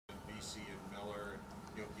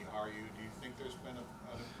are you? Do you think there's been an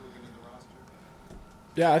improvement in the roster?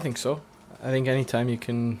 Yeah, I think so. I think anytime you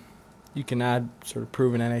can add sort of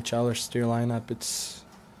proven NHLers to your lineup, it's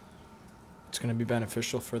going to be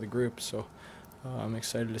beneficial for the group. So I'm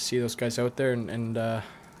excited to see those guys out there and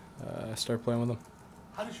start playing with them.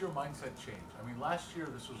 How does your mindset change? I mean, last year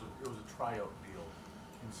it was a tryout deal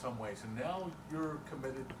in some ways, and now you're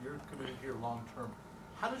committed here long term.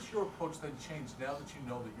 How does your approach then change now that you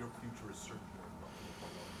know that your future is certain?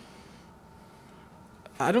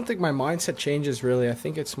 I don't think my mindset changes really. I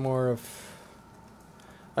think it's more of,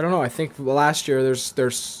 I don't know. I think last year there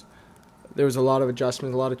was a lot of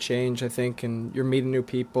adjustment, a lot of change. I think, and you're meeting new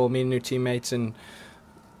people, meeting new teammates, and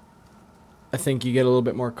I think you get a little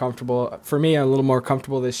bit more comfortable. For me, I'm a little more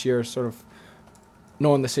comfortable this year, sort of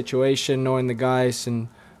knowing the situation, knowing the guys, and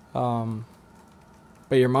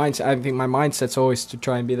but your mindset. I think my mindset's always to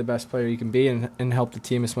try and be the best player you can be and help the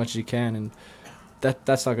team as much as you can, and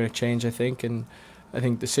that's not going to change. I think, and I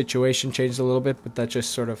think the situation changed a little bit, but that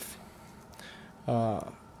just sort of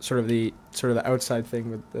the outside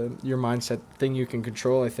thing with your mindset thing you can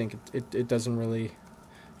control. I think it doesn't really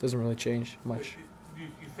change much. You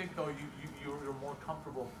think though you're more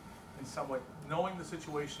comfortable in some way knowing the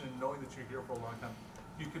situation and knowing that you're here for a long time.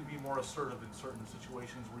 You can be more assertive in certain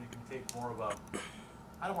situations where you can take more of a,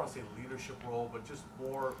 I don't want to say leadership role, but just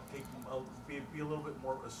more be a little bit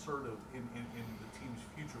more assertive in the team's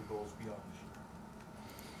future goals beyond this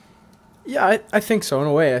year. Yeah, I think so in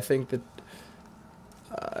a way. I think that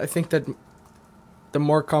the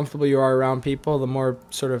more comfortable you are around people, the more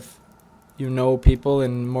sort of you know people,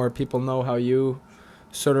 and more people know how you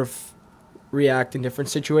sort of react in different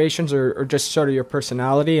situations, or just sort of your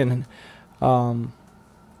personality, and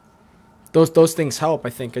those things help. I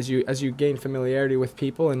think as you gain familiarity with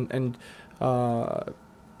people, and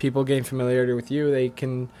people gain familiarity with you,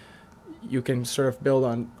 you can sort of build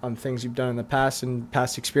on things you've done in the past and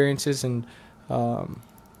past experiences, and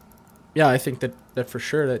yeah, I think that for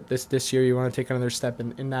sure that this year you want to take another step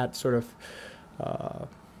in that sort of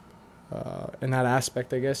in that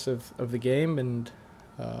aspect, I guess, of the game, and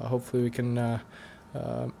hopefully we can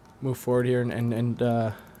move forward here and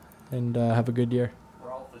have a good year.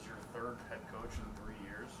 Ralph, as your third head coach in 3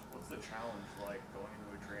 years, what's the challenge like going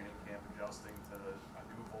into a training camp, adjusting to a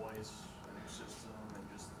new voice, a new system, and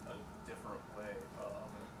just a different way of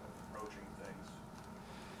approaching things?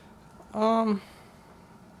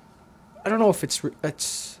 I don't know if it's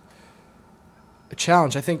a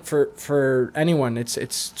challenge. I think for anyone,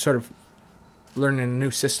 it's sort of learning a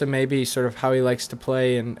new system, maybe sort of how he likes to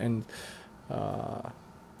play, but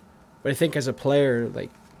I think as a player, like,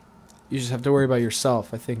 you just have to worry about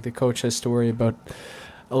yourself. I think the coach has to worry about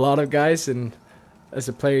a lot of guys, and as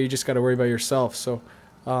a player, you just got to worry about yourself. So,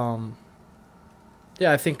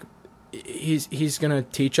 yeah, I think he's gonna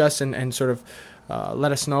teach us and sort of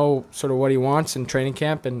let us know sort of what he wants in training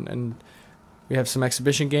camp, and we have some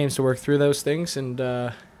exhibition games to work through those things, and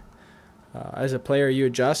as a player you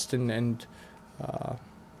adjust and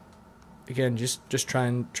again just try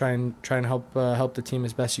and help the team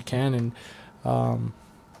as best you can, and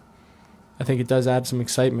I think it does add some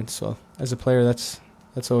excitement. So as a player, that's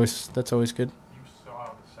always good. You saw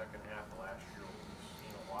the second half of last year what we've seen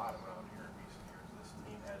a lot around here in recent years. This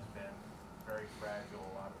team has been very fragile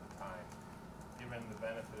a lot of the time. Given the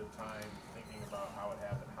benefit of time, thinking about how it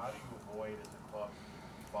happened, how do you avoid as a club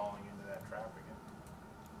falling into that trap again?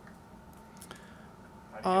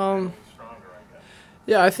 How do you get stronger, I guess?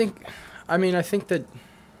 Yeah, I think that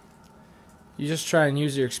you just try and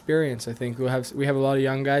use your experience. I think we have a lot of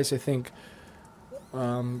young guys. I think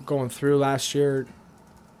going through last year,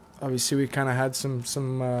 obviously we kind of had some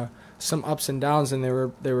ups and downs, and they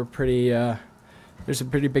were pretty. There's a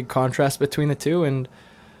pretty big contrast between the two, and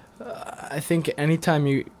I think anytime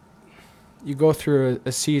you go through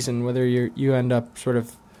a season, whether you end up sort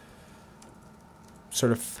of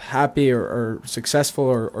happy or successful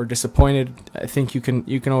or disappointed, I think you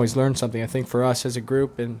can always learn something. I think for us as a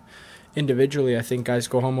group and individually, I think guys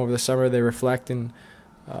go home over the summer, they reflect, and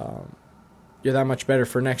you're that much better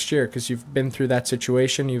for next year because you've been through that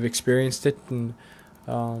situation, you've experienced it, and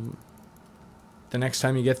the next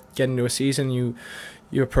time you get into a season, you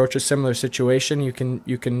approach a similar situation, you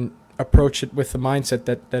can approach it with the mindset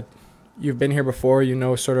that you've been here before, you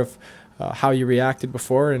know sort of how you reacted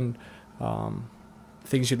before, and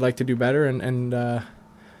things you'd like to do better, and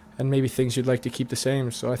maybe things you'd like to keep the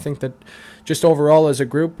same. So I think that just overall as a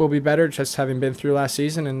group we'll be better, just having been through last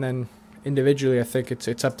season, and then individually I think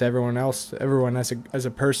it's up to everyone as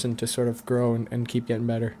a person to sort of grow and keep getting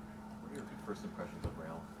better. What are your first impressions of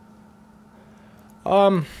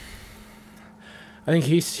Ralph? I think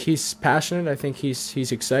he's passionate. I think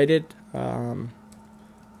he's excited.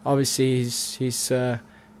 Obviously, he's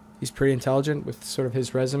pretty intelligent with sort of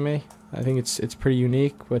his resume. I think it's pretty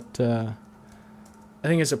unique. But I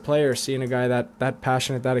think as a player, seeing a guy that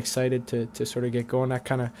passionate, that excited to sort of get going, that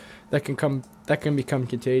can become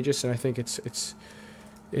contagious. And I think it's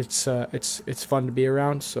fun to be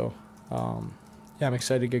around. So yeah, I'm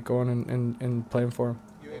excited to get going and playing for him.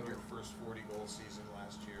 You had your first 40-goal season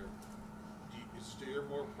last year. Is there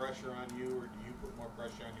more pressure on you, or do you put more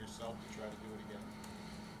pressure on yourself to try to do it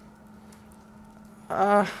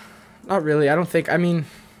again? Not really. I don't think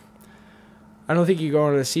you go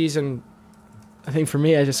into the season. I think for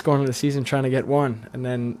me, I just go into the season trying to get one, and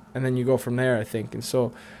then you go from there, I think. And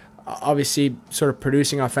so, obviously, sort of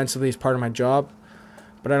producing offensively is part of my job,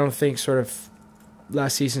 but I don't think sort of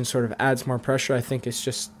last season sort of adds more pressure. I think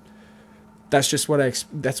that's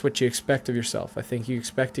what you expect of yourself. I think you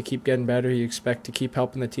expect to keep getting better. You expect to keep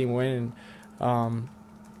helping the team win, and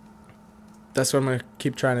that's what I'm gonna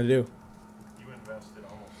keep trying to do. You invested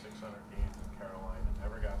almost 600 games in Carolina,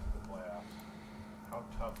 never got to the playoffs. How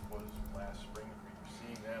tough was last spring for you,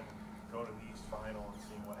 seeing them go to the East Final and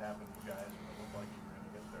seeing what happened to you guys when it looked like you were going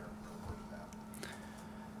to get there for the first half?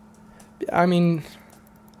 I mean,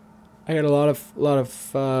 I got a lot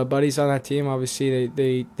of buddies on that team. Obviously,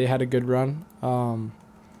 they had a good run. I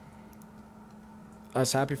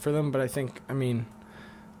was happy for them, but I think,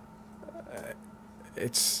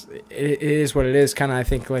 it is what it is. Kind of, I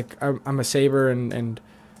think, like I'm a Sabre and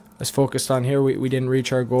as focused on here, we didn't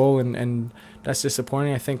reach our goal, and that's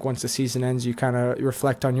disappointing. I think once the season ends, you kind of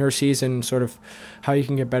reflect on your season, sort of how you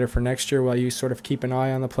can get better for next year, while you sort of keep an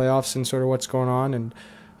eye on the playoffs and sort of what's going on. And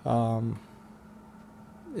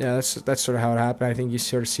yeah, that's sort of how it happened. I think you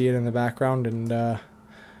sort of see it in the background, and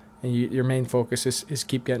your main focus is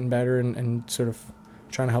keep getting better and sort of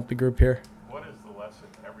trying to help the group here. What is the lesson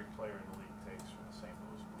every player in the league takes from the St.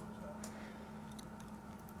 Louis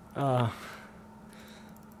Blues now?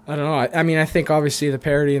 I don't know. I think obviously the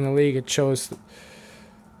parity in the league, it shows that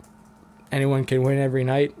anyone can win every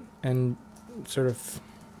night, and sort of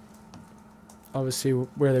obviously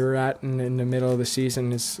where they were at in the middle of the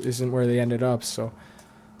season isn't where they ended up. So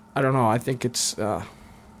I don't know. I think it's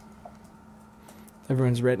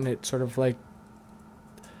everyone's written it sort of like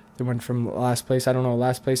they went from last place,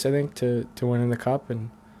 last place I think, to winning the cup, and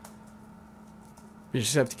you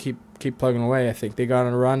just have to keep plugging away. I think they got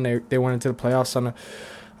on a run. They went into the playoffs on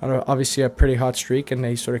obviously a pretty hot streak, and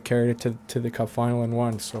they sort of carried it to the cup final and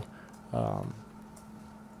won. So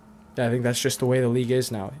yeah, I think that's just the way the league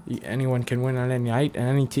is now. Anyone can win on any night, and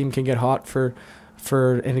any team can get hot for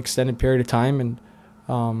an extended period of time, and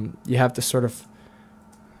you have to sort of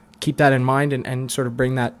keep that in mind and sort of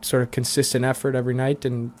bring that sort of consistent effort every night,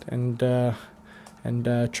 and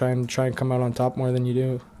try and come out on top more than you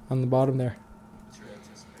do on the bottom there. What's your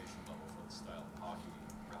anticipation level for the style of hockey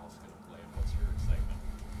Ralph's going to play, and what's your excitement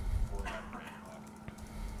for that brand of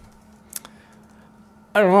hockey?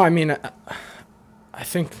 I don't know. I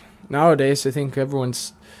think nowadays,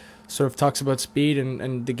 everyone's sort of talks about speed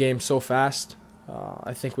and the game's so fast.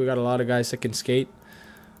 I think we got a lot of guys that can skate.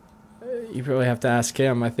 You really have to ask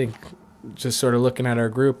him. I think just sort of looking at our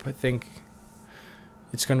group, I think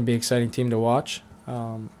it's going to be an exciting team to watch.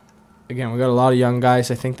 Again, we got a lot of young guys.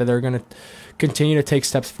 I think that they're going to continue to take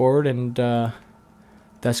steps forward, and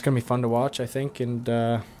that's going to be fun to watch, I think. And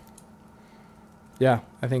yeah,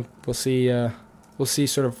 I think we'll see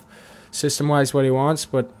sort of system-wise what he wants,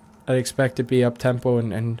 but I'd expect it to be up-tempo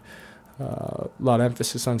and a lot of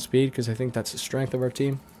emphasis on speed, because I think that's the strength of our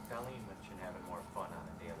team. Colleen mentioned having more fun on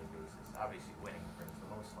a daily basis. Obviously, winning brings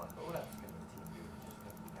the most fun, but what else can the team do to just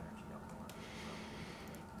make the energy up more?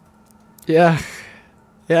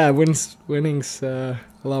 Yeah, winning's a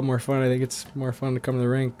lot more fun. I think it's more fun to come to the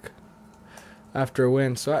rink after a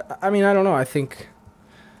win. So, I don't know. I think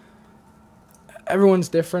everyone's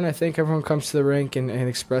different. I think everyone comes to the rink and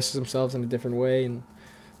expresses themselves in a different way. And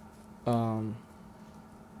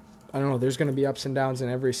I don't know. There's going to be ups and downs in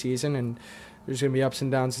every season, and there's going to be ups and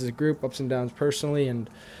downs as a group, ups and downs personally. And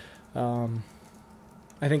I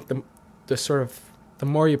think the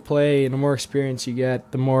more you play and the more experience you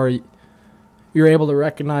get, the more you're able to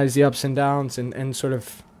recognize the ups and downs and sort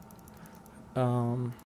of